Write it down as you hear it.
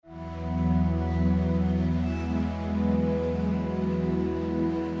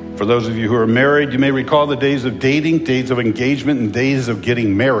For those of you who are married, you may recall the days of dating, days of engagement, and days of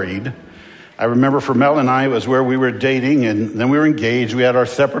getting married. I remember for Mel and I, it was where we were dating, and then we were engaged. We had our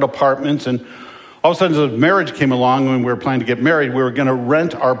separate apartments, and all of a sudden, as marriage came along, when we were planning to get married, we were going to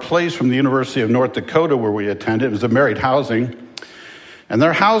rent our place from the University of North Dakota where we attended. It was a married housing. And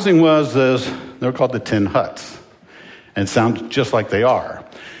their housing was, they were called the Tin Huts. And it sounds just like they are.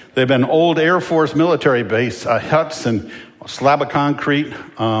 They've been old Air Force military base huts and a slab of concrete,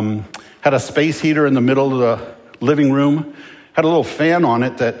 had a space heater in the middle of the living room, had a little fan on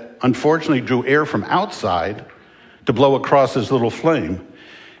it that unfortunately drew air from outside to blow across this little flame.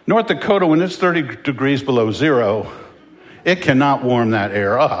 North Dakota, when it's 30 degrees below zero, it cannot warm that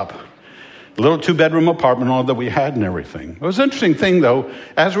air up. A little two-bedroom apartment, all that we had and everything. It was an interesting thing, though.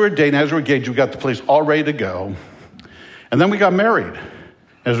 As we were dating, as we were engaged, we got the place all ready to go. And then we got married.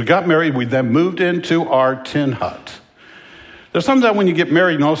 As we got married, we then moved into our tin hut. There's something that when you get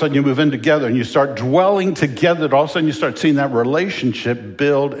married and all of a sudden you move in together and you start dwelling together, that all of a sudden you start seeing that relationship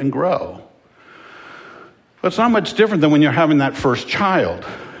build and grow. But it's not much different than when you're having that first child.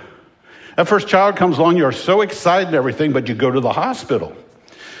 That first child comes along, you're so excited and everything, but you go to the hospital.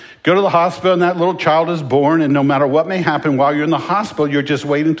 Go to the hospital and that little child is born, and no matter what may happen while you're in the hospital, you're just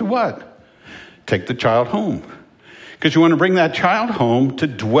waiting to what? Take the child home. Because you want to bring that child home to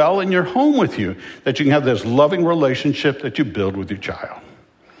dwell in your home with you, that you can have this loving relationship that you build with your child.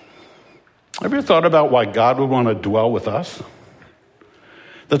 Have you ever thought about why God would want to dwell with us?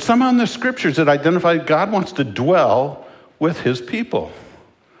 That somehow in the scriptures it identified God wants to dwell with his people.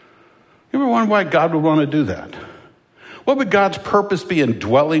 You ever wonder why God would want to do that? What would God's purpose be in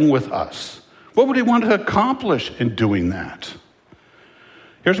dwelling with us? What would he want to accomplish in doing that?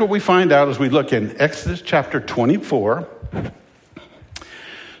 Here's what we find out as we look in Exodus chapter 24,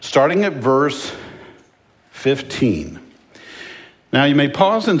 starting at verse 15. Now, you may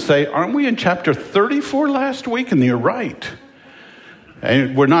pause and say, aren't we in chapter 34 last week? And you're right.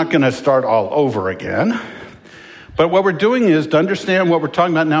 And we're not going to start all over again. But what we're doing is, to understand what we're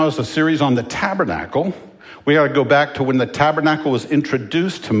talking about now is a series on the tabernacle. We got to go back to when the tabernacle was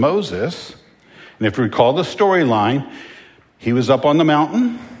introduced to Moses. And if you recall the storyline, he was up on the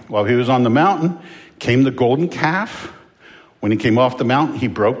mountain. While he was on the mountain, came the golden calf. When he came off the mountain, he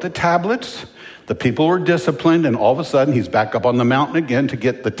broke the tablets. The people were disciplined, and all of a sudden, he's back up on the mountain again to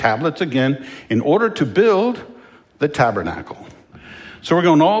get the tablets again in order to build the tabernacle. So we're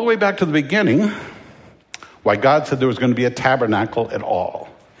going all the way back to the beginning, why God said there was going to be a tabernacle at all.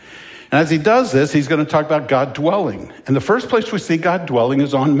 And as he does this, he's going to talk about God dwelling. And the first place we see God dwelling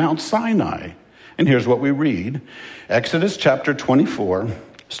is on Mount Sinai. And here's what we read. Exodus chapter 24,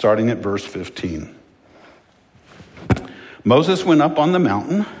 starting at verse 15. Moses went up on the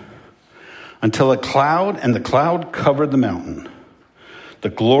mountain until the cloud covered the mountain. The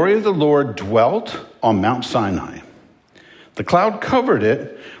glory of the Lord dwelt on Mount Sinai. The cloud covered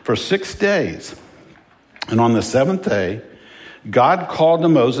it for 6 days. And on the seventh day, God called to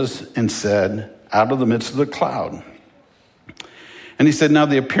Moses and said, out of the midst of the cloud. And he said, now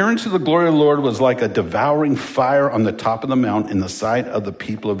the appearance of the glory of the Lord was like a devouring fire on the top of the mount in the sight of the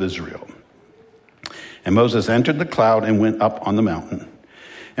people of Israel. And Moses entered the cloud and went up on the mountain.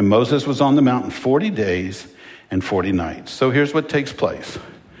 And Moses was on the mountain 40 days and 40 nights. So here's what takes place.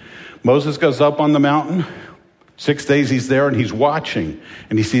 Moses goes up on the mountain. 6 days he's there and he's watching.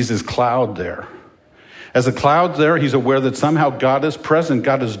 And he sees his cloud there. As the cloud's there, he's aware that somehow God is present.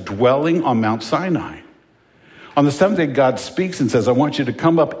 God is dwelling on Mount Sinai. On the seventh day, God speaks and says, I want you to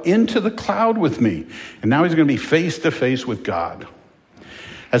come up into the cloud with me. And now he's going to be face to face with God.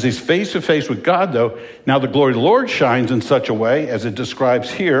 As he's face to face with God, though, now the glory of the Lord shines in such a way, as it describes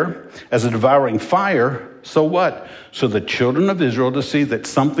here, as a devouring fire. So what? So the children of Israel to see that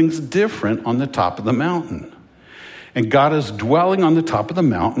something's different on the top of the mountain. And God is dwelling on the top of the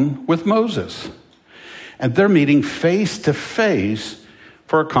mountain with Moses. And they're meeting face to face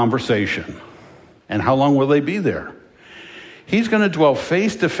for a conversation. And how long will they be there? He's going to dwell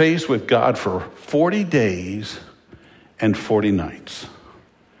face to face with God for 40 days and 40 nights.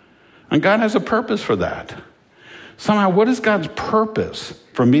 And God has a purpose for that. Somehow, what is God's purpose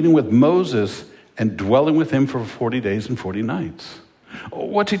for meeting with Moses and dwelling with him for 40 days and 40 nights?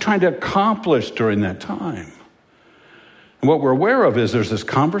 What's he trying to accomplish during that time? And what we're aware of is there's this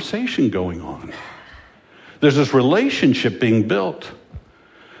conversation going on. There's this relationship being built.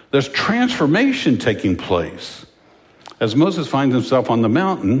 There's transformation taking place as Moses finds himself on the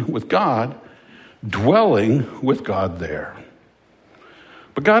mountain with God, dwelling with God there.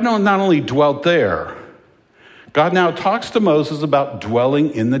 But God not only dwelt there, God now talks to Moses about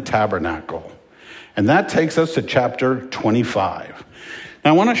dwelling in the tabernacle. And that takes us to chapter 25.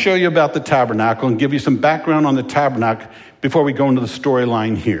 Now, I want to show you about the tabernacle and give you some background on the tabernacle before we go into the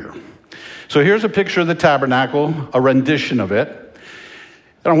storyline here. So here's a picture of the tabernacle, a rendition of it.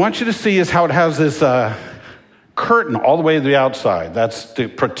 And I want you to see is how it has this curtain all the way to the outside. That's to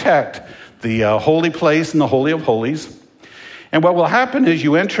protect the holy place and the Holy of Holies. And what will happen is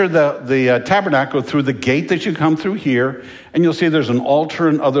you enter the tabernacle through the gate that you come through here, and you'll see there's an altar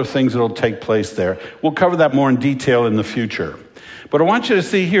and other things that will take place there. We'll cover that more in detail in the future. But I want you to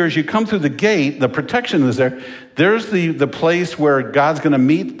see here, as you come through the gate, the protection is there. There's the place where God's going to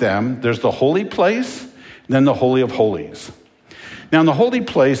meet them. There's the holy place, and then the Holy of Holies. Now, in the holy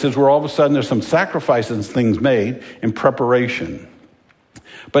place is where all of a sudden there's some sacrifices and things made in preparation.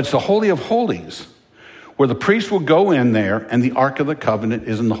 But it's the Holy of Holies, where the priest will go in there, and the Ark of the Covenant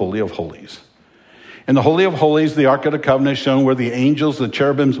is in the Holy of Holies. In the Holy of Holies, the Ark of the Covenant is shown where the angels, the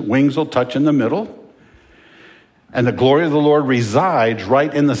cherubim's wings will touch in the middle. And the glory of the Lord resides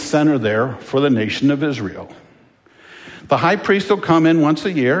right in the center there for the nation of Israel. The high priest will come in once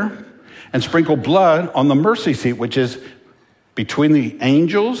a year and sprinkle blood on the mercy seat, which is between the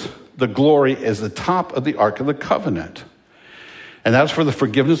angels. The glory is the top of the Ark of the Covenant. And that's for the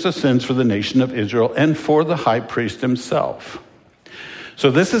forgiveness of sins for the nation of Israel and for the high priest himself.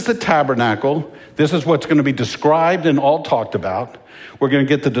 So this is the tabernacle. This is what's going to be described and all talked about. We're going to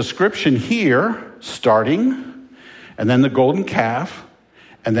get the description here, starting, and then the golden calf.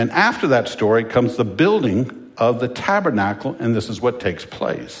 And then after that story comes the building of the tabernacle, and this is what takes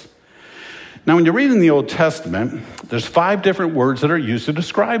place. Now, when you read in the Old Testament, there's 5 different words that are used to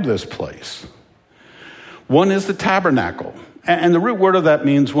describe this place. One is the tabernacle. And the root word of that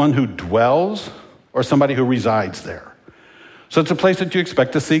means one who dwells or somebody who resides there. So it's a place that you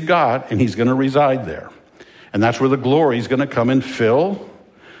expect to see God, and he's going to reside there. And that's where the glory is going to come and fill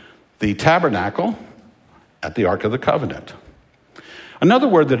the tabernacle at the Ark of the Covenant. Another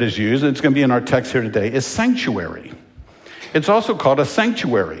word that is used, and it's going to be in our text here today, is sanctuary. It's also called a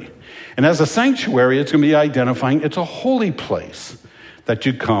sanctuary. And as a sanctuary, it's going to be identifying it's a holy place that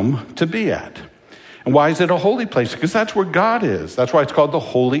you come to be at. And why is it a holy place? Because that's where God is. That's why it's called the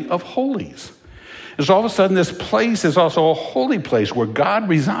Holy of Holies. And so all of a sudden, this place is also a holy place where God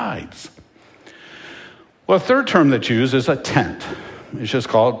resides. Well, a third term that's used is a tent. It's just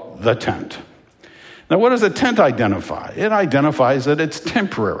called the tent. Now, what does a tent identify? It identifies that it's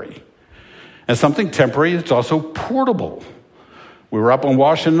temporary. As something temporary, it's also portable. We were up on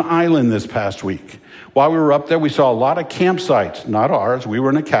Washington Island this past week. While we were up there, we saw a lot of campsites, not ours. We were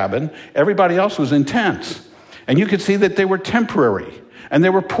in a cabin. Everybody else was in tents. And you could see that they were temporary and they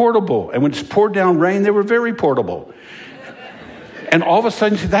were portable. And when it poured down rain, they were very portable. And all of a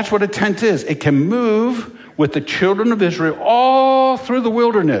sudden, that's what a tent is. It can move with the children of Israel all through the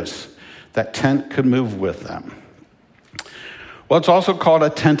wilderness. That tent could move with them. Well, it's also called a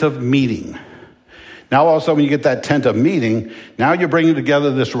tent of meeting. Now, also, when you get that tent of meeting, now you're bringing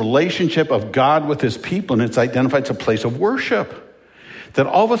together this relationship of God with his people, and it's identified as a place of worship. That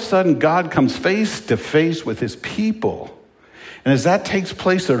all of a sudden, God comes face to face with his people. And as that takes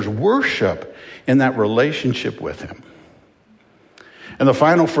place, there's worship in that relationship with him. And the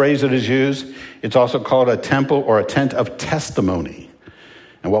final phrase that is used, it's also called a temple or a tent of testimony.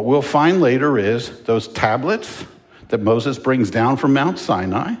 And what we'll find later is those tablets that Moses brings down from Mount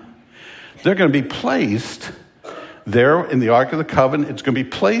Sinai, they're going to be placed there in the Ark of the Covenant. It's going to be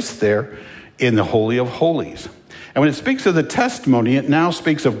placed there in the Holy of Holies. And when it speaks of the testimony, it now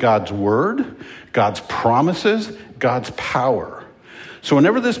speaks of God's word, God's promises, God's power. So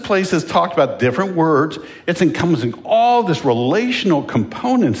whenever this place is talked about different words, it's encompassing all this relational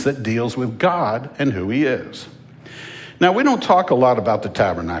components that deals with God and who he is. Now, we don't talk a lot about the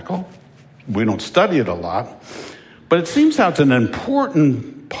tabernacle. We don't study it a lot. But it seems how it's an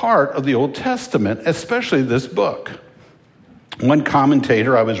important part of the Old Testament, especially this book. One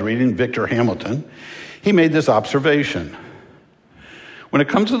commentator I was reading, Victor Hamilton, he made this observation. When it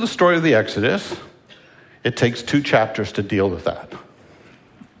comes to the story of the Exodus, it takes 2 chapters to deal with that.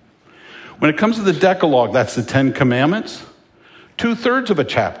 When it comes to the Decalogue, that's the 10 Commandments, 2/3 of a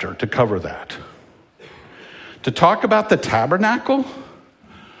chapter to cover that. To talk about the tabernacle,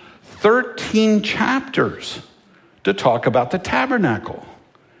 13 chapters to talk about the tabernacle.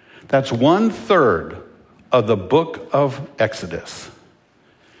 That's 1/3 of the book of Exodus.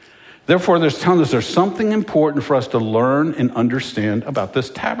 Therefore, there's telling us there's something important for us to learn and understand about this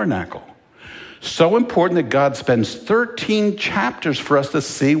tabernacle. So important that God spends 13 chapters for us to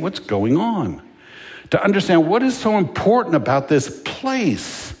see what's going on, to understand what is so important about this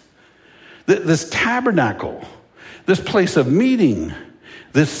place, this tabernacle, this place of meeting,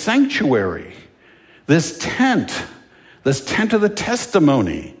 this sanctuary, this tent This tent of the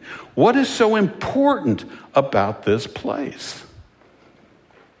testimony. What is so important about this place?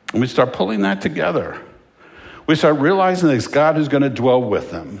 And we start pulling that together. We start realizing that it's God who's going to dwell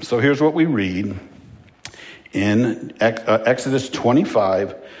with them. So here's what we read in Exodus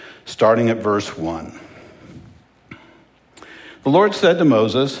 25, starting at verse 1. The Lord said to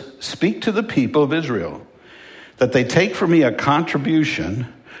Moses, "Speak to the people of Israel, that they take for me a contribution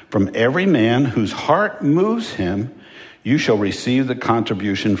from every man whose heart moves him. You shall receive the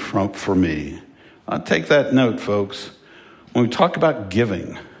contribution for me." I'll take that note, folks. When we talk about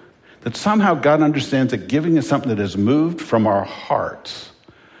giving, that somehow God understands that giving is something that is moved from our hearts.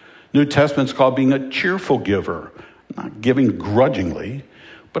 New Testament's called being a cheerful giver, not giving grudgingly,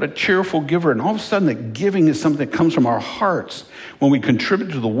 but a cheerful giver. And all of a sudden, that giving is something that comes from our hearts when we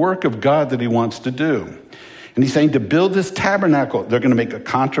contribute to the work of God that he wants to do. And he's saying to build this tabernacle, they're going to make a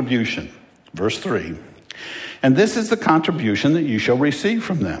contribution. Verse 3. And this is the contribution that you shall receive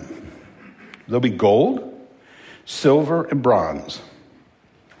from them. There'll be gold, silver, and bronze.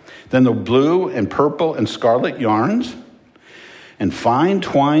 Then the blue and purple and scarlet yarns, and fine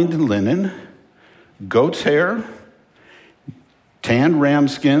twined linen, goat's hair, tanned ram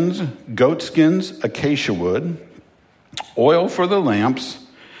skins, goat skins, acacia wood, oil for the lamps,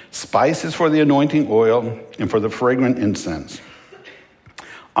 spices for the anointing oil, and for the fragrant incense,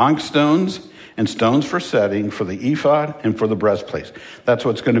 onyx stones and stones for setting, for the ephod and for the breastplate. That's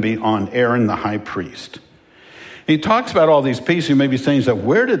what's going to be on Aaron the high priest. He talks about all these pieces. You may be saying,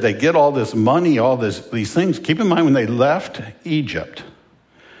 where did they get all this money, these things? Keep in mind, when they left Egypt,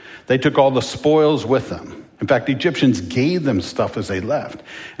 they took all the spoils with them. In fact, Egyptians gave them stuff as they left.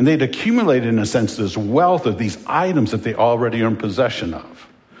 And they'd accumulated, in a sense, this wealth of these items that they already are in possession of.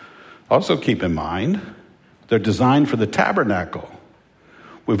 Also keep in mind, they're designed for the tabernacle.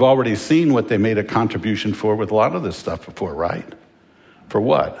 We've already seen what they made a contribution for with a lot of this stuff before, right? For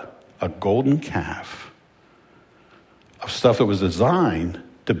what? A golden calf. Of stuff that was designed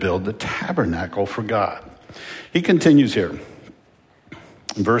to build the tabernacle for God. He continues here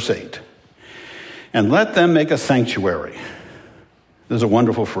in verse 8. And let them make a sanctuary. This is a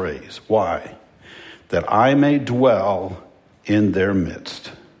wonderful phrase. Why? That I may dwell in their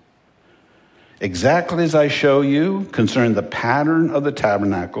midst. Exactly as I show you concerning the pattern of the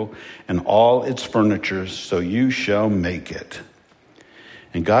tabernacle and all its furniture, so you shall make it.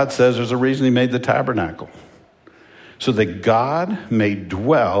 And God says there's a reason he made the tabernacle. So that God may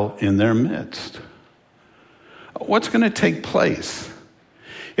dwell in their midst. What's going to take place?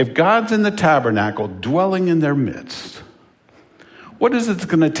 If God's in the tabernacle, dwelling in their midst, what is it that's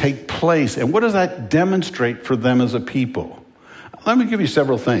going to take place? And what does that demonstrate for them as a people? Let me give you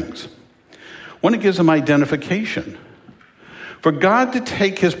several things. One, it gives them identification. For God to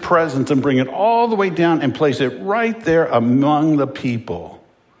take his presence and bring it all the way down and place it right there among the people.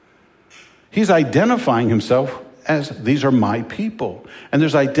 He's identifying himself as these are my people. And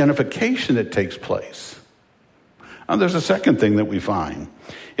there's identification that takes place. Now, there's a second thing that we find.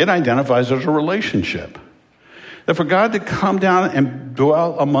 It identifies there's a relationship. That for God to come down and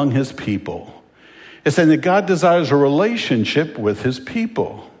dwell among his people, it's saying that God desires a relationship with his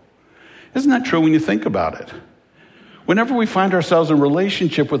people. Isn't that true when you think about it? Whenever we find ourselves in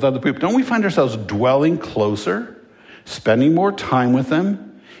relationship with other people, don't we find ourselves dwelling closer, spending more time with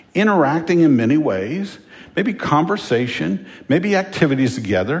them, interacting in many ways? Maybe conversation, maybe activities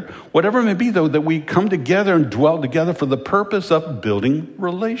together, whatever it may be, though, that we come together and dwell together for the purpose of building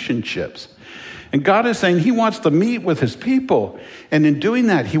relationships. And God is saying he wants to meet with his people. And in doing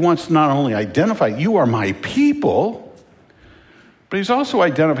that, he wants to not only identify, you are my people, but he's also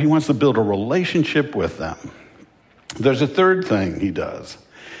he wants to build a relationship with them. There's a third thing he does.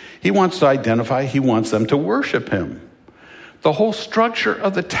 He wants to identify, he wants them to worship him. The whole structure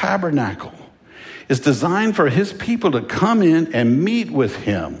of the tabernacle is designed for his people to come in and meet with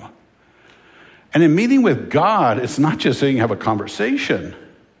him. And in meeting with God, it's not just saying you have a conversation.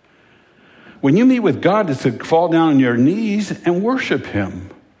 When you meet with God, it's to fall down on your knees and worship him.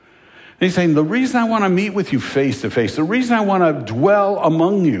 And he's saying, the reason I want to meet with you face to face, the reason I want to dwell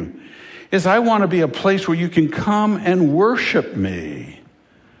among you, is I want to be a place where you can come and worship me.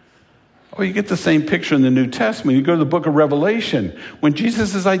 Oh, you get the same picture in the New Testament. You go to the book of Revelation. When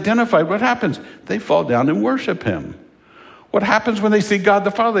Jesus is identified, what happens? They fall down and worship him. What happens when they see God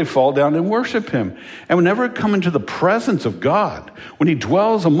the Father? They fall down and worship him. And whenever we come into the presence of God, when he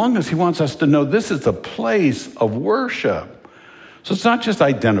dwells among us, he wants us to know this is the place of worship. So it's not just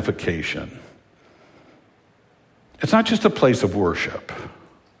identification. It's not just a place of worship.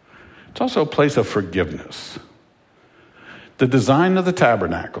 It's also a place of forgiveness. The design of the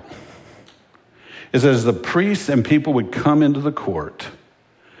tabernacle is as the priests and people would come into the court,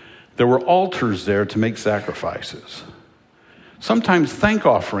 there were altars there to make sacrifices. Sometimes thank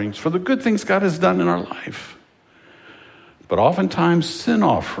offerings for the good things God has done in our life. But oftentimes sin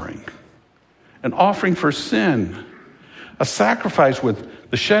offering, an offering for sin, a sacrifice with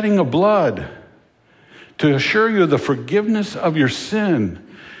the shedding of blood to assure you of the forgiveness of your sin.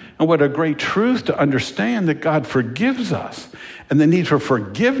 And what a great truth to understand that God forgives us and the need for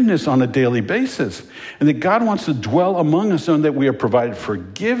forgiveness on a daily basis. And that God wants to dwell among us and that we are provided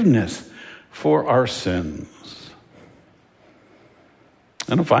forgiveness for our sins.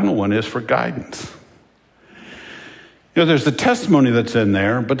 And the final one is for guidance. You know, there's the testimony that's in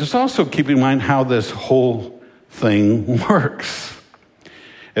there, but there's also keeping in mind how this whole thing works.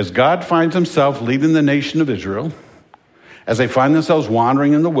 As God finds himself leading the nation of Israel, as they find themselves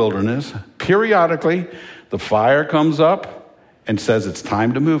wandering in the wilderness, periodically the fire comes up and says it's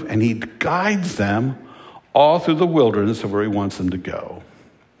time to move, and he guides them all through the wilderness of where he wants them to go.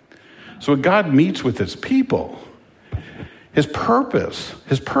 So when God meets with his people, his purpose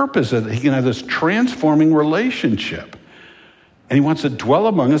is that he can have this transforming relationship. And he wants to dwell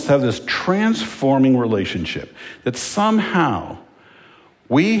among us to have this transforming relationship. That somehow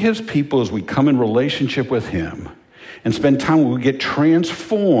we, his people, as we come in relationship with him and spend time, we get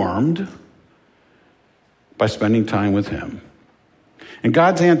transformed by spending time with him. And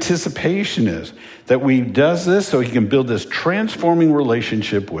God's anticipation is that we does this so he can build this transforming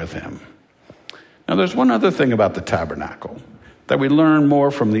relationship with him. Now, there's one other thing about the tabernacle that we learn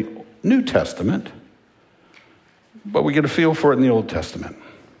more from the New Testament, but we get a feel for it in the Old Testament.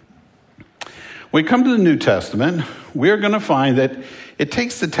 When we come to the New Testament, we're going to find that it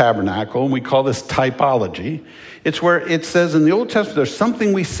takes the tabernacle, and we call this typology. It's where it says in the Old Testament, there's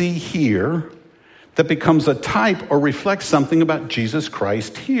something we see here that becomes a type or reflects something about Jesus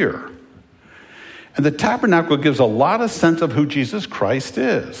Christ here. And the tabernacle gives a lot of sense of who Jesus Christ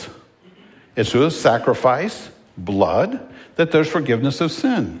is. It's through his sacrifice, blood, that there's forgiveness of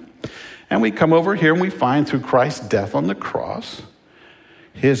sin. And we come over here and we find through Christ's death on the cross,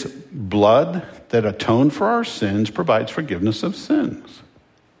 his blood that atoned for our sins provides forgiveness of sins.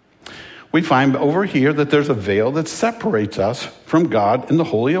 We find over here that there's a veil that separates us from God in the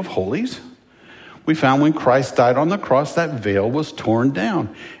Holy of Holies. We found when Christ died on the cross, that veil was torn down.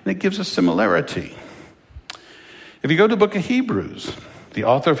 And it gives a similarity. If you go to the book of Hebrews, the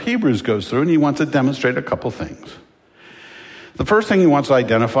author of Hebrews goes through and he wants to demonstrate a couple things. The first thing he wants to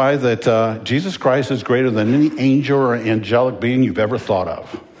identify that Jesus Christ is greater than any angel or angelic being you've ever thought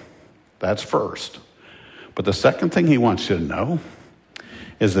of. That's first. But the second thing he wants you to know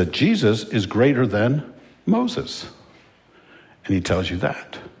is that Jesus is greater than Moses. And he tells you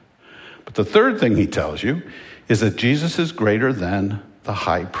that. But the third thing he tells you is that Jesus is greater than the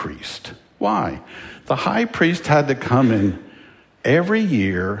high priest. Why? The high priest had to come in every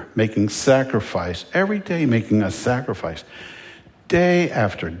year making sacrifice, every day making a sacrifice, day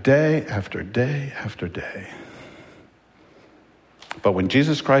after day after day after day. But when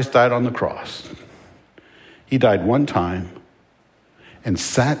Jesus Christ died on the cross, he died one time and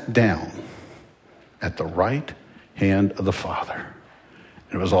sat down at the right hand of the Father.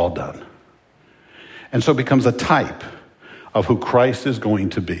 And it was all done. And so it becomes a type of who Christ is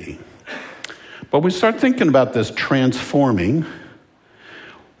going to be. But we start thinking about this transforming,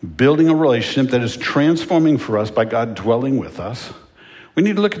 building a relationship that is transforming for us by God dwelling with us. We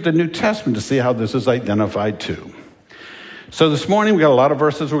need to look at the New Testament to see how this is identified too. So this morning we got a lot of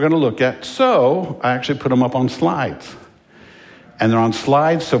verses we're going to look at. So I actually put them up on slides. And they're on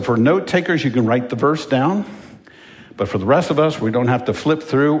slides, so for note takers, you can write the verse down. But for the rest of us, we don't have to flip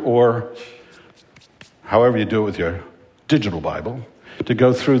through or however you do it with your digital Bible to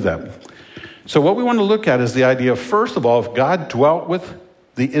go through them. So what we want to look at is the idea of, first of all, if God dwelt with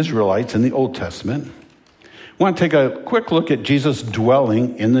the Israelites in the Old Testament, we want to take a quick look at Jesus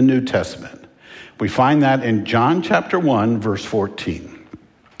dwelling in the New Testament. We find that in John chapter 1, verse 14.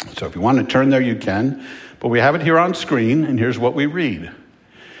 So if you want to turn there, you can. But we have it here on screen, and here's what we read.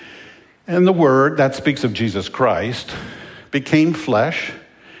 And the Word, that speaks of Jesus Christ, became flesh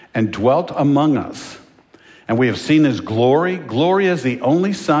and dwelt among us. And we have seen his glory. Glory as the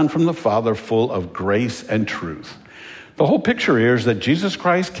only Son from the Father, full of grace and truth. The whole picture here is that Jesus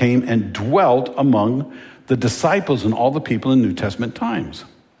Christ came and dwelt among the disciples and all the people in New Testament times.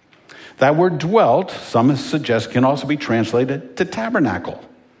 That word dwelt, some suggest, can also be translated to tabernacle.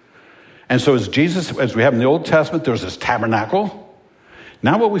 And so as we have in the Old Testament, there's this tabernacle.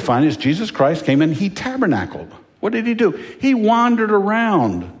 Now what we find is Jesus Christ came and he tabernacled. What did he do? He wandered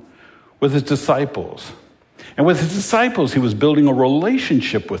around with his disciples. And with his disciples, he was building a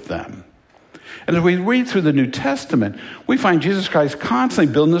relationship with them. And as we read through the New Testament, we find Jesus Christ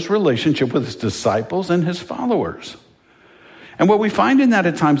constantly building this relationship with his disciples and his followers. And what we find in that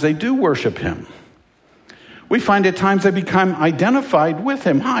at times, they do worship him. We find at times they become identified with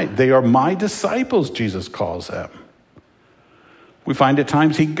him. Hi, they are my disciples, Jesus calls them. We find at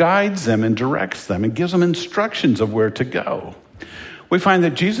times he guides them and directs them and gives them instructions of where to go. We find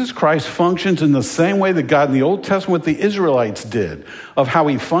that Jesus Christ functions in the same way that God in the Old Testament with the Israelites did, of how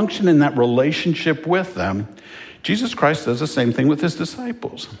he functioned in that relationship with them. Jesus Christ does the same thing with his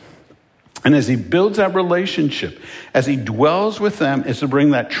disciples. And as he builds that relationship, as he dwells with them, is to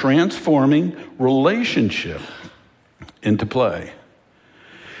bring that transforming relationship into play.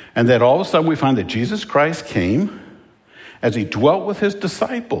 And that all of a sudden we find that Jesus Christ came as he dwelt with his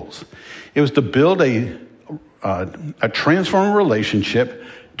disciples. It was to build a transforming relationship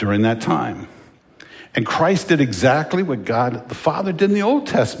during that time. And Christ did exactly what God the Father did in the Old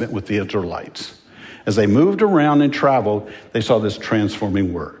Testament with the Israelites. As they moved around and traveled, they saw this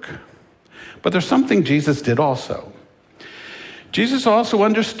transforming work. But there's something Jesus did also. Jesus also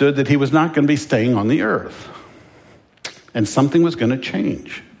understood that he was not going to be staying on the earth. And something was going to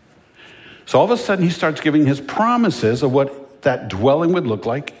change. So all of a sudden he starts giving his promises of what that dwelling would look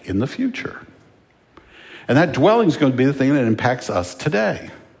like in the future. And that dwelling is going to be the thing that impacts us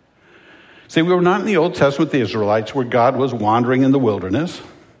today. See, we were not in the Old Testament with the Israelites where God was wandering in the wilderness.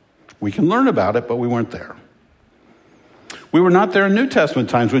 We can learn about it, but we weren't there. We were not there in New Testament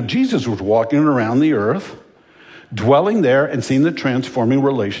times when Jesus was walking around the earth, dwelling there and seeing the transforming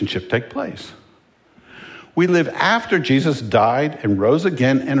relationship take place. We live after Jesus died and rose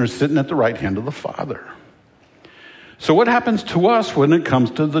again and are sitting at the right hand of the Father. So what happens to us when it comes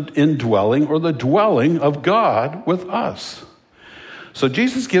to the indwelling or the dwelling of God with us? So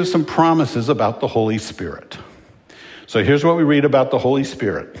Jesus gives some promises about the Holy Spirit. So here's what we read about the Holy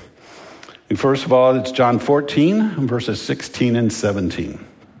Spirit. And first of all, it's John 14, verses 16 and 17.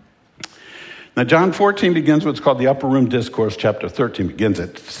 Now, John 14 begins what's called the Upper Room Discourse. Chapter 13 begins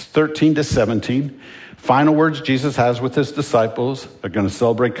at 13 to 17. Final words Jesus has with his disciples. They're going to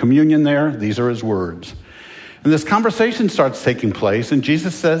celebrate communion there. These are his words. And this conversation starts taking place, and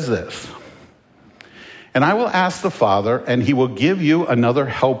Jesus says this, "And I will ask the Father, and he will give you another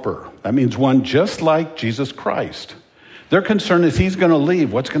helper." That means one just like Jesus Christ. Their concern is he's going to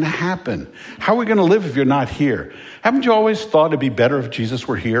leave. What's going to happen? How are we going to live if you're not here? Haven't you always thought it'd be better if Jesus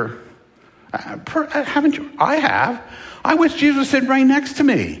were here? Haven't you? I have. I wish Jesus was sitting right next to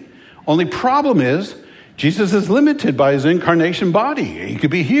me. Only problem is, Jesus is limited by his incarnation body. He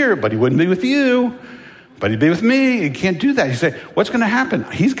could be here, but he wouldn't be with you. But he'd be with me. He can't do that. He said, what's going to happen?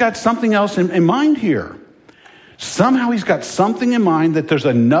 He's got something else in mind here. Somehow he's got something in mind that there's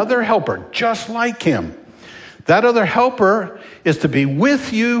another helper just like him. That other helper is to be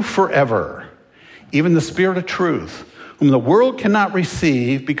with you forever. Even the Spirit of truth, whom the world cannot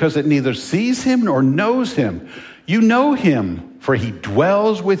receive because it neither sees him nor knows him. You know him, for he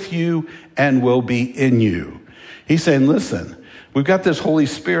dwells with you and will be in you. He's saying, listen, we've got this Holy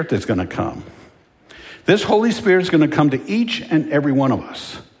Spirit that's going to come. This Holy Spirit is going to come to each and every one of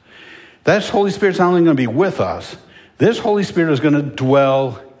us. This Holy Spirit is not only going to be with us, this Holy Spirit is going to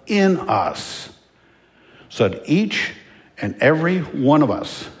dwell in us. So that each and every one of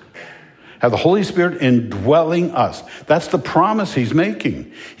us have the Holy Spirit indwelling us. That's the promise he's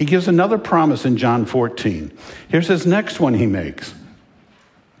making. He gives another promise in John 14. Here's his next one he makes.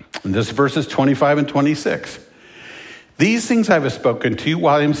 And this is verses 25 and 26. "These things I have spoken to you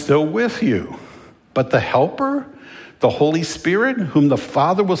while I am still with you. But the Helper, the Holy Spirit, whom the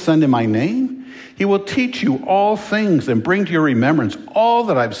Father will send in my name, he will teach you all things and bring to your remembrance all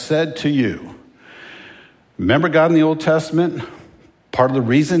that I've said to you." Remember God in the Old Testament? Part of the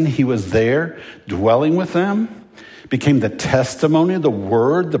reason he was there, dwelling with them, became the testimony, the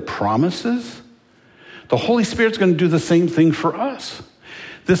word, the promises. The Holy Spirit's going to do the same thing for us.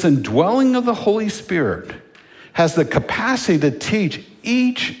 This indwelling of the Holy Spirit has the capacity to teach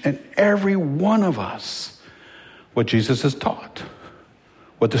each and every one of us what Jesus has taught,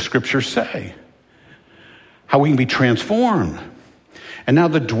 what the scriptures say, how we can be transformed. And now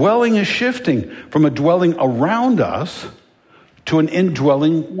the dwelling is shifting from a dwelling around us to an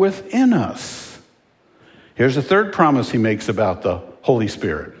indwelling within us. Here's the third promise he makes about the Holy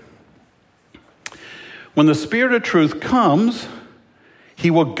Spirit. When the Spirit of truth comes, he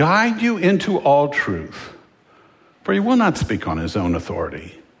will guide you into all truth, for he will not speak on his own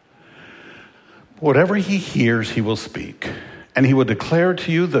authority. Whatever he hears, he will speak, and he will declare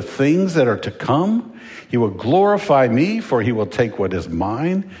to you the things that are to come. He will glorify me, for he will take what is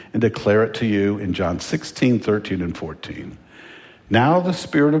mine and declare it to you in John 16, 13, and 14. Now the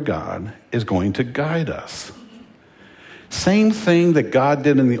Spirit of God is going to guide us. Same thing that God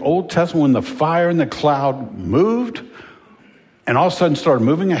did in the Old Testament when the fire and the cloud moved and all of a sudden started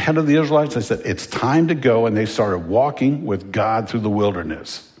moving ahead of the Israelites. They said, it's time to go, and they started walking with God through the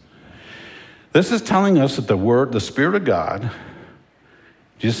wilderness. This is telling us that the Spirit of God,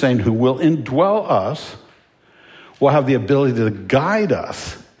 Jesus saying, who will indwell us, will have the ability to guide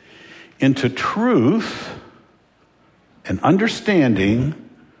us into truth and understanding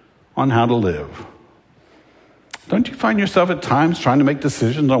on how to live. Don't you find yourself at times trying to make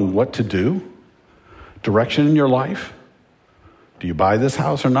decisions on what to do? Direction in your life? Do you buy this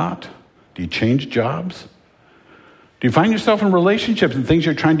house or not? Do you change jobs? Do you find yourself in relationships and things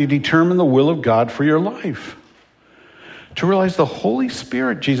you're trying to determine the will of God for your life? To realize the Holy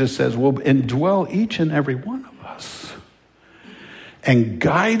Spirit, Jesus says, will indwell each and every one of us and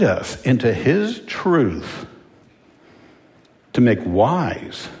guide us into his truth to make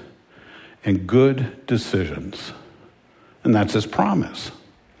wise and good decisions. And that's his promise.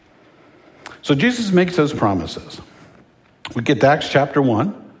 So Jesus makes those promises. We get to Acts chapter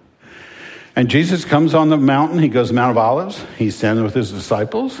 1. And Jesus comes on the mountain. He goes to the Mount of Olives. He's standing with his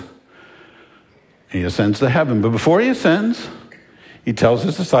disciples. He ascends to heaven. But before he ascends, he tells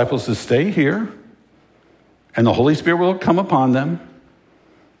his disciples to stay here. And the Holy Spirit will come upon them.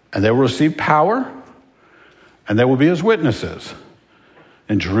 And they will receive power. And they will be his witnesses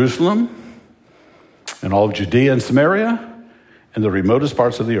in Jerusalem, in all of Judea and Samaria, and the remotest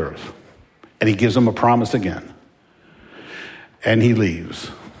parts of the earth. And he gives them a promise again. And he leaves.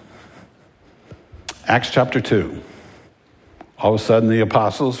 Acts chapter 2. All of a sudden, the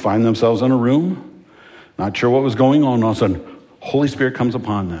apostles find themselves in a room, not sure what was going on. All of a sudden, Holy Spirit comes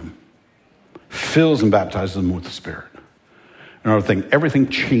upon them, fills and baptizes them with the Spirit. And everything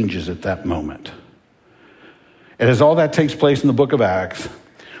changes at that moment. And as all that takes place in the book of Acts,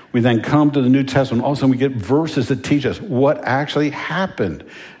 we then come to the New Testament. All of a sudden, we get verses that teach us what actually happened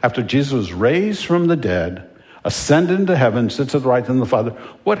after Jesus was raised from the dead, ascended into heaven, sits at the right hand of the Father.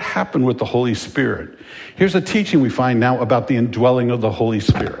 What happened with the Holy Spirit? Here's a teaching we find now about the indwelling of the Holy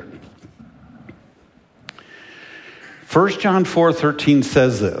Spirit. 1 John 4:13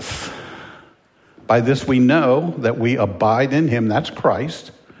 says this, by this we know that we abide in him, that's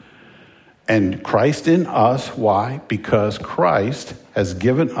Christ, and Christ in us. Why? Because Christ has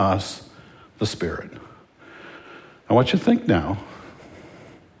given us the Spirit. I want you to think now.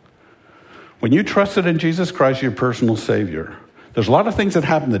 When you trusted in Jesus Christ, your personal Savior, there's a lot of things that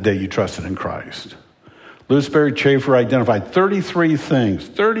happened the day you trusted in Christ. Louis Berry Chafer identified 33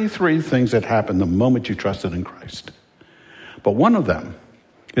 things that happened the moment you trusted in Christ. But one of them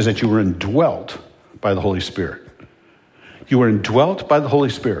is that you were indwelt by the Holy Spirit. You were indwelt by the Holy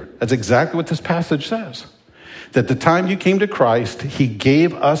Spirit. That's exactly what this passage says. That the time you came to Christ, he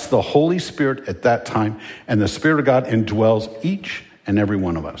gave us the Holy Spirit at that time, and the Spirit of God indwells each and every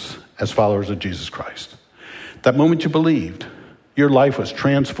one of us as followers of Jesus Christ. That moment you believed, your life was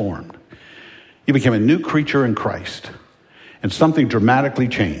transformed. You became a new creature in Christ, and something dramatically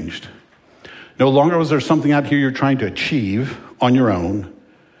changed. No longer was there something out here you're trying to achieve on your own.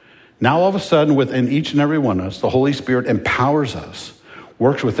 Now all of a sudden, within each and every one of us, the Holy Spirit empowers us,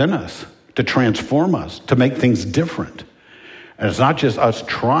 works within us to transform us, to make things different. And it's not just us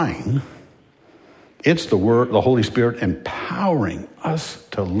trying. It's the Holy Spirit empowering us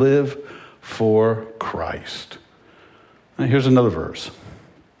to live for Christ. Now here's another verse.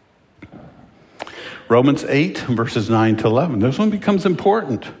 Romans 8, verses 9 to 11. This one becomes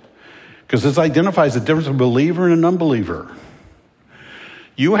important because this identifies the difference between a believer and an unbeliever.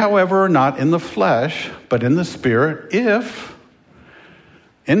 You, however, are not in the flesh, but in the Spirit, if,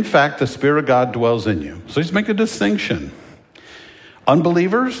 in fact, the Spirit of God dwells in you. So he's making a distinction.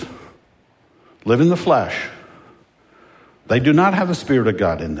 Unbelievers live in the flesh. They do not have the Spirit of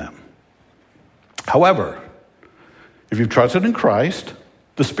God in them. However, if you've trusted in Christ,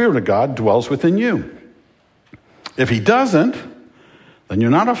 the Spirit of God dwells within you. If he doesn't, then you're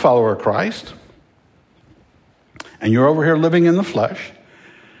not a follower of Christ, and you're over here living in the flesh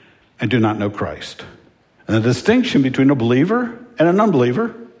and do not know Christ. And the distinction between a believer and an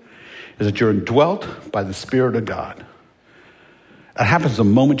unbeliever is that you're indwelt by the Spirit of God. That happens the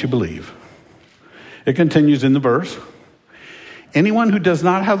moment you believe. It continues in the verse. Anyone who does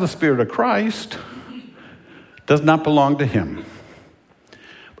not have the Spirit of Christ does not belong to him.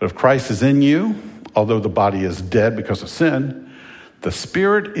 But if Christ is in you, although the body is dead because of sin, the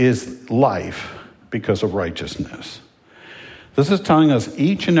Spirit is life because of righteousness. This is telling us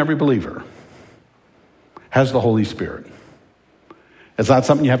each and every believer has the Holy Spirit. It's not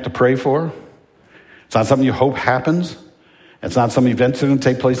something you have to pray for. It's not something you hope happens. It's not some events that are going to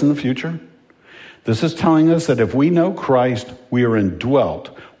take place in the future. This is telling us that if we know Christ, we are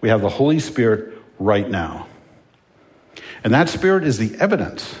indwelt. We have the Holy Spirit right now. And that Spirit is the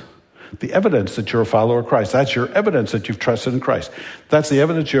evidence that you're a follower of Christ. That's your evidence that you've trusted in Christ. That's the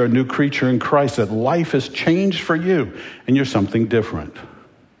evidence you're a new creature in Christ, that life has changed for you and you're something different.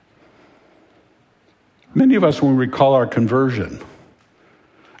 Many of us, when we recall our conversion,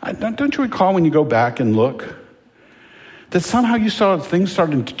 don't you recall when you go back and look that somehow you saw things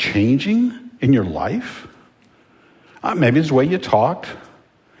started changing in your life? Maybe it's the way you talked.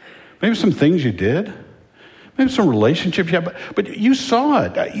 Maybe some things you did. Maybe some relationships you had. But you saw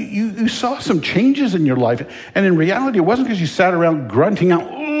it. You saw some changes in your life. And in reality, it wasn't because you sat around grunting out,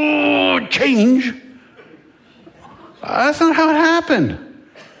 "Oh, change." That's not how it happened.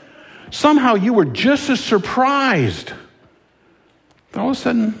 Somehow you were just as surprised. All of a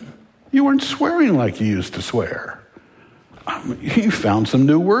sudden, you weren't swearing like you used to swear. You found some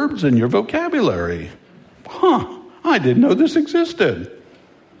new words in your vocabulary. I didn't know this existed.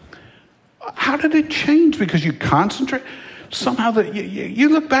 How did it change? Because you concentrate. Somehow you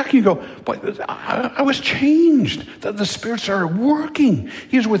look back and you go, boy, I was changed. The Spirit started working.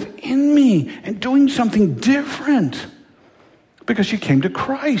 He was within me and doing something different because you came to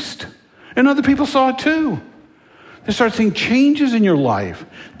Christ. And other people saw it too. They started seeing changes in your life,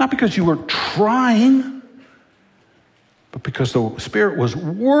 not because you were trying, but because the Spirit was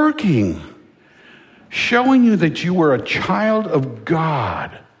working, showing you that you were a child of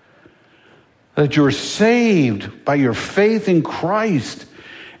God, that you were saved by your faith in Christ,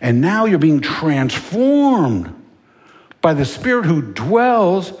 and now you're being transformed by the Spirit who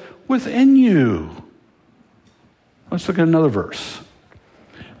dwells within you. Let's look at another verse.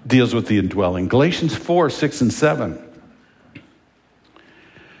 Deals with the indwelling. Galatians 4:6-7.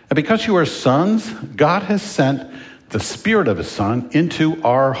 And because you are sons, God has sent the Spirit of His Son into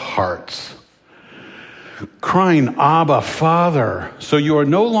our hearts, crying, "Abba, Father." So you are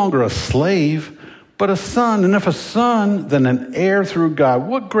no longer a slave, but a son. And if a son, then an heir through God.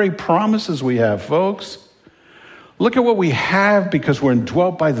 What great promises we have, folks. Look at what we have because we're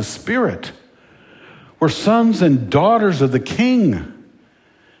indwelt by the Spirit. We're sons and daughters of the King.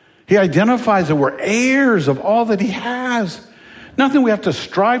 He identifies that we're heirs of all that He has. Nothing we have to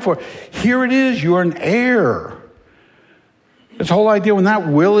strive for. Here it is, you're an heir. This whole idea, when that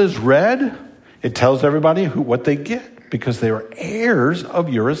will is read, it tells everybody what they get because they are heirs of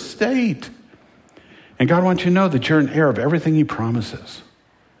your estate. And God wants you to know that you're an heir of everything He promises.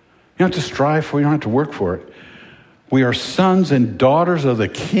 You don't have to strive for it. You don't have to work for it. We are sons and daughters of the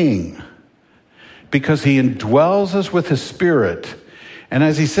King because He indwells us with His Spirit. And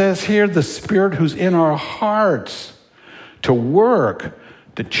as He says here, the Spirit who's in our hearts to work,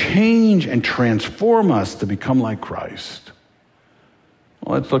 to change and transform us to become like Christ.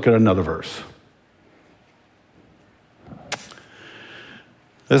 Well, let's look at another verse.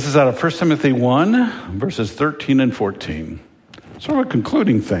 This is out of 1 Timothy 1, verses 13 and 14. Sort of a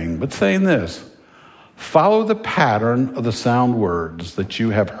concluding thing, but saying this: follow the pattern of the sound words that you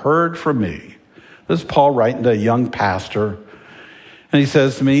have heard from me. This is Paul writing to a young pastor. And he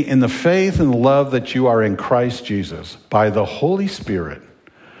says to me, in the faith and love that you are in Christ Jesus, by the Holy Spirit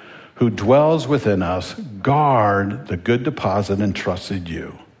who dwells within us, guard the good deposit entrusted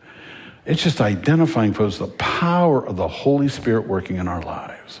you. It's just identifying, folks, the power of the Holy Spirit working in our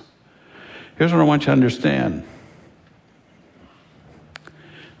lives. Here's what I want you to understand.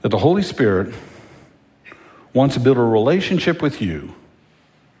 That the Holy Spirit wants to build a relationship with you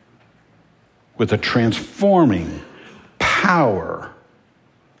with the transforming power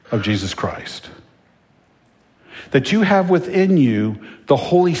of Jesus Christ. That you have within you the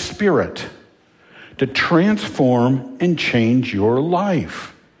Holy Spirit to transform and change your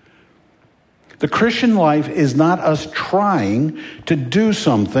life. The Christian life is not us trying to do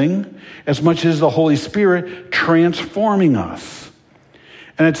something as much as the Holy Spirit transforming us.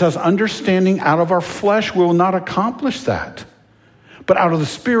 And it's us understanding out of our flesh we will not accomplish that. But out of the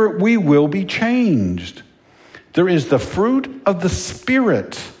Spirit we will be changed. There is the fruit of the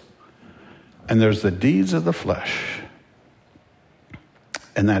Spirit, and there's the deeds of the flesh.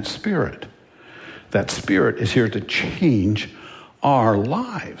 And that Spirit is here to change our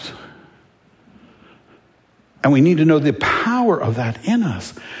lives. And we need to know the power of that in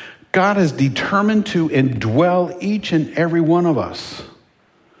us. God is determined to indwell each and every one of us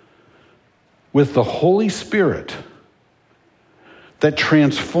with the Holy Spirit that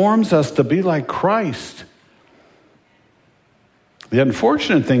transforms us to be like Christ. The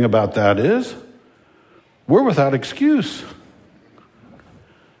unfortunate thing about that is we're without excuse.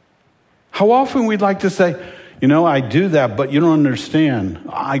 How often we'd like to say, I do that, but you don't understand.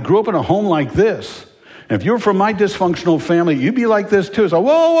 I grew up in a home like this. And if you're from my dysfunctional family, you'd be like this too. So,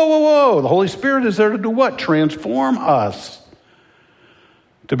 whoa. The Holy Spirit is there to do what? Transform us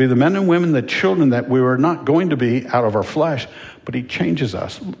to be the men and women, the children that we were not going to be out of our flesh, but he changes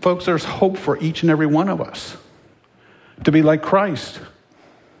us. Folks, there's hope for each and every one of us to be like Christ.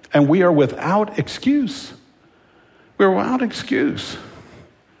 And we are without excuse. We're without excuse.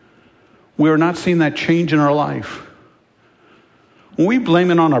 We are not seeing that change in our life. When we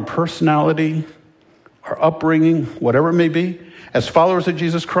blame it on our personality, our upbringing, whatever it may be, as followers of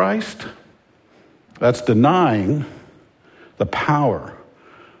Jesus Christ, that's denying the power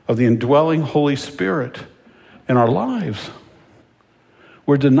of the indwelling Holy Spirit in our lives.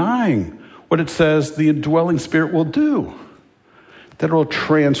 We're denying what it says the indwelling Spirit will do, that it will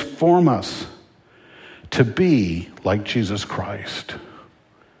transform us to be like Jesus Christ.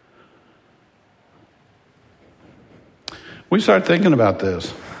 We start thinking about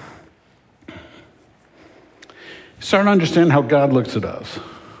this. Start to understand how God looks at us.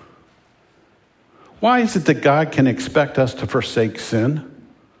 Why is it that God can expect us to forsake sin?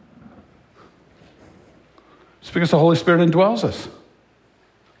 It's because the Holy Spirit indwells us.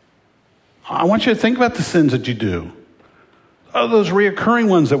 I want you to think about the sins that you do. Oh, those reoccurring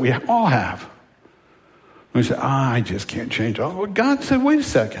ones that we all have. We say, I just can't change. Oh, well, God said, wait a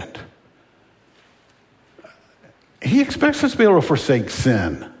second. He expects us to be able to forsake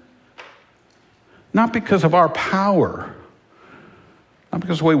sin. Not because of our power, not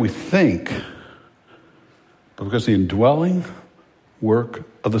because of the way we think, but because of the indwelling work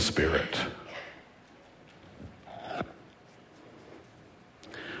of the Spirit.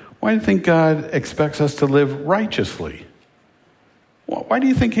 Why do you think God expects us to live righteously? Why do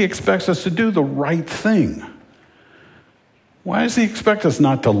you think he expects us to do the right thing? Why does he expect us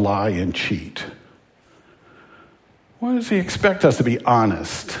not to lie and cheat? Why does he expect us to be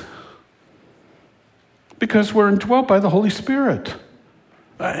honest? Because we're indwelt by the Holy Spirit.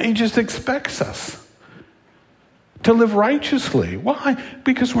 He just expects us to live righteously. Why?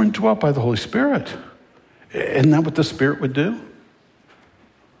 Because we're indwelt by the Holy Spirit. Isn't that what the Spirit would do?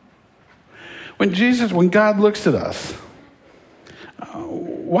 When God looks at us,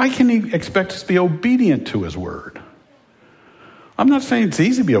 why can he expect us to be obedient to his word? I'm not saying it's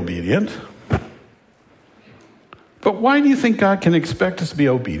easy to be obedient, but why do you think God can expect us to be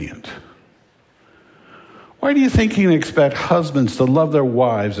obedient? Why do you think he can expect husbands to love their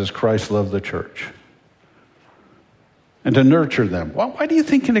wives as Christ loved the church? And to nurture them? Why do you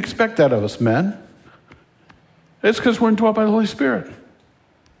think he can expect that of us, men? It's because we're indwelt by the Holy Spirit.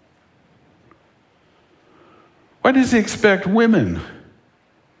 Why does he expect women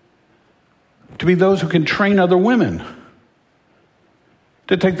to be those who can train other women?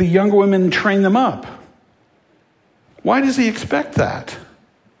 To take the younger women and train them up? Why does he expect that?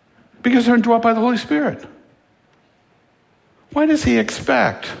 Because they're indwelt by the Holy Spirit. Why does he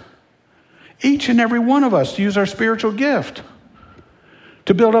expect each and every one of us to use our spiritual gift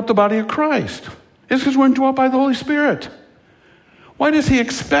to build up the body of Christ? It's because we're indwelt by the Holy Spirit. Why does he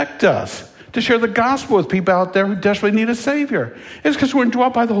expect us to share the gospel with people out there who desperately need a Savior? It's because we're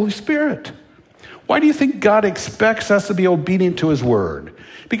indwelt by the Holy Spirit. Why do you think God expects us to be obedient to his word?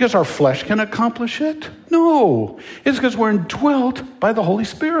 Because our flesh can accomplish it? No. It's because we're indwelt by the Holy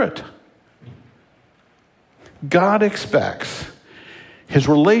Spirit. God expects his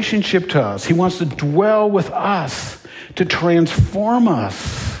relationship to us. He wants to dwell with us, to transform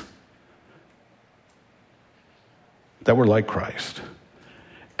us, that we're like Christ.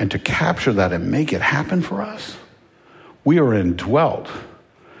 And to capture that and make it happen for us, we are indwelt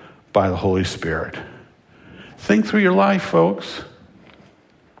by the Holy Spirit. Think through your life, folks.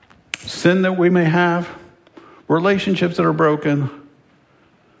 Sin that we may have, relationships that are broken,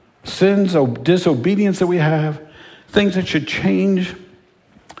 sins of disobedience that we have, things that should change,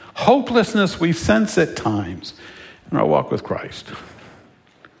 hopelessness we sense at times in our walk with Christ.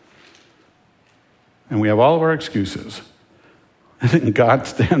 And we have all of our excuses. And God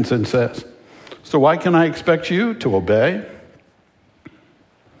stands and says, so why can I expect you to obey?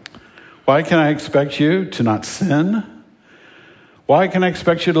 Why can I expect you to not sin? Why can I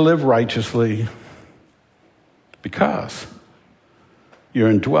expect you to live righteously? Because you're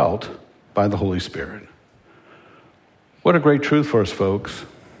indwelt by the Holy Spirit. What a great truth for us, folks.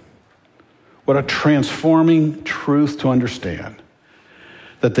 What a transforming truth to understand.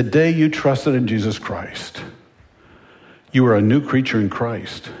 That the day you trusted in Jesus Christ, you are a new creature in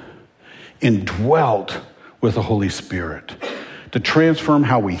Christ, indwelt with the Holy Spirit to transform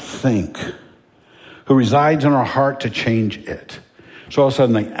how we think, who resides in our heart to change it. So all of a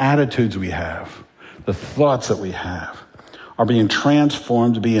sudden the attitudes we have, the thoughts that we have are being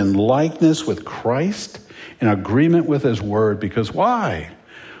transformed to be in likeness with Christ, in agreement with his word. Because why?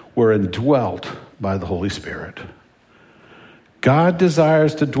 We're indwelt by the Holy Spirit. God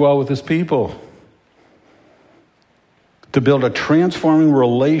desires to dwell with his people, to build a transforming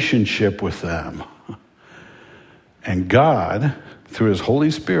relationship with them. And God, through his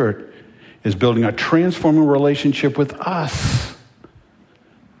Holy Spirit, is building a transforming relationship with us.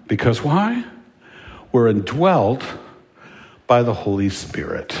 Because why? We're indwelt by the Holy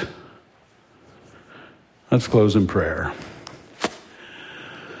Spirit. Let's close in prayer.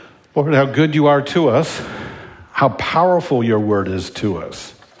 Lord, how good you are to us, how powerful your word is to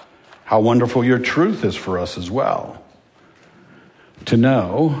us, how wonderful your truth is for us as well. To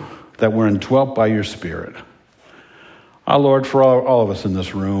know that we're indwelt by your Spirit. Our Lord, for all of us in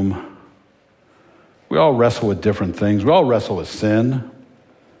this room, we all wrestle with different things. We all wrestle with sin.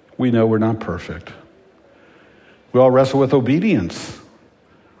 We know we're not perfect. We all wrestle with obedience.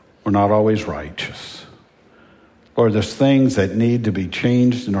 We're not always righteous. Lord, there's things that need to be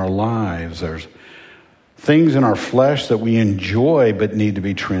changed in our lives. There's things in our flesh that we enjoy but need to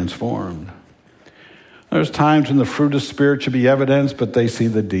be transformed. There's times when the fruit of the Spirit should be evidenced, but they see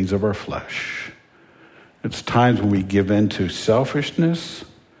the deeds of our flesh. It's times when we give in to selfishness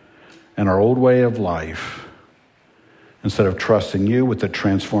and our old way of life instead of trusting you with the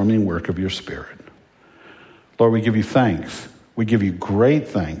transforming work of your Spirit. Lord, we give you thanks. We give you great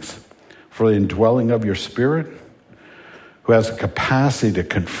thanks for the indwelling of your Spirit, who has the capacity to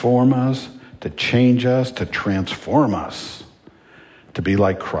conform us, to change us, to transform us, to be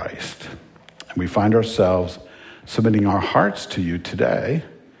like Christ. And we find ourselves submitting our hearts to you today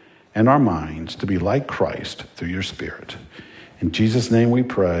and our minds to be like Christ through your Spirit. In Jesus' name we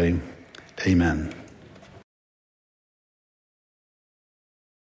pray, amen.